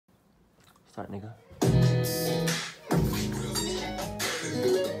Start, nigga.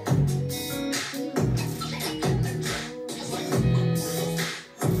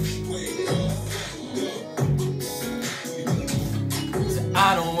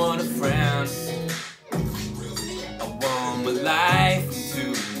 I don't want a friend, I want my life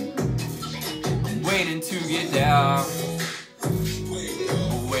too. I'm waiting to get down,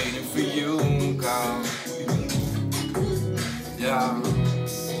 I'm waiting for you, girl. Yeah.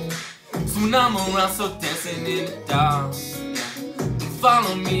 So when I'm around, so dancing in the dark, yeah.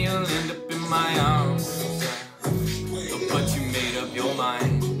 Follow me, you'll end up in my arms, yeah. But you made up your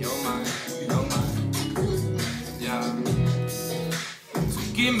mind, your mind, your mind, yeah.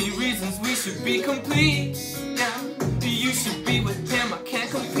 Give me reasons we should be complete, yeah. You should be with him, I can't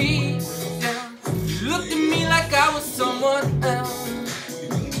compete, yeah. You looked at me like I was someone else,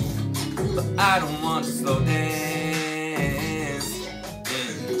 but I don't want to slow dance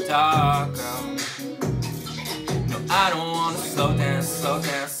in the dark, girl. No, I don't want to slow dance, slow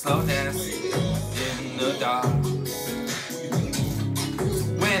dance, slow dance in the dark. So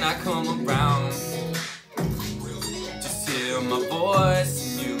when I come around, just hear my voice.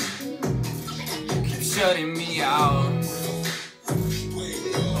 Shutting me out.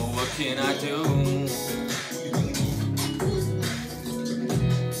 Oh, what can I do?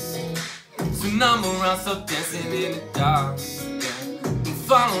 So now I'm around, so dancing in the dark, yeah.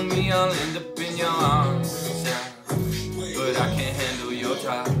 Follow me, I'll end up in your arms, yeah. But I can't handle your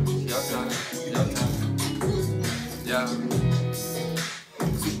touch, your touch, your touch, yeah.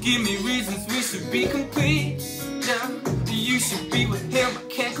 So give me reasons we should be complete, yeah. You should be with him, I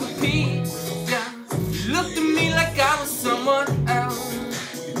can't compete, yeah. You looked at me like I was someone else,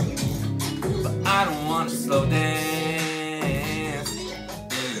 but I don't want to slow dance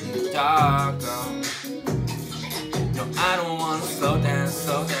in the dark, girl. No, I don't want to slow dance,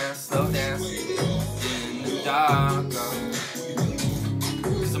 slow dance, slow dance in the dark, girl.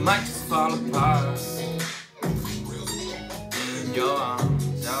 Cause I might just fall apart in your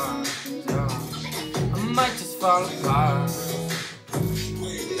arms, your arms, your arms. I might just fall apart.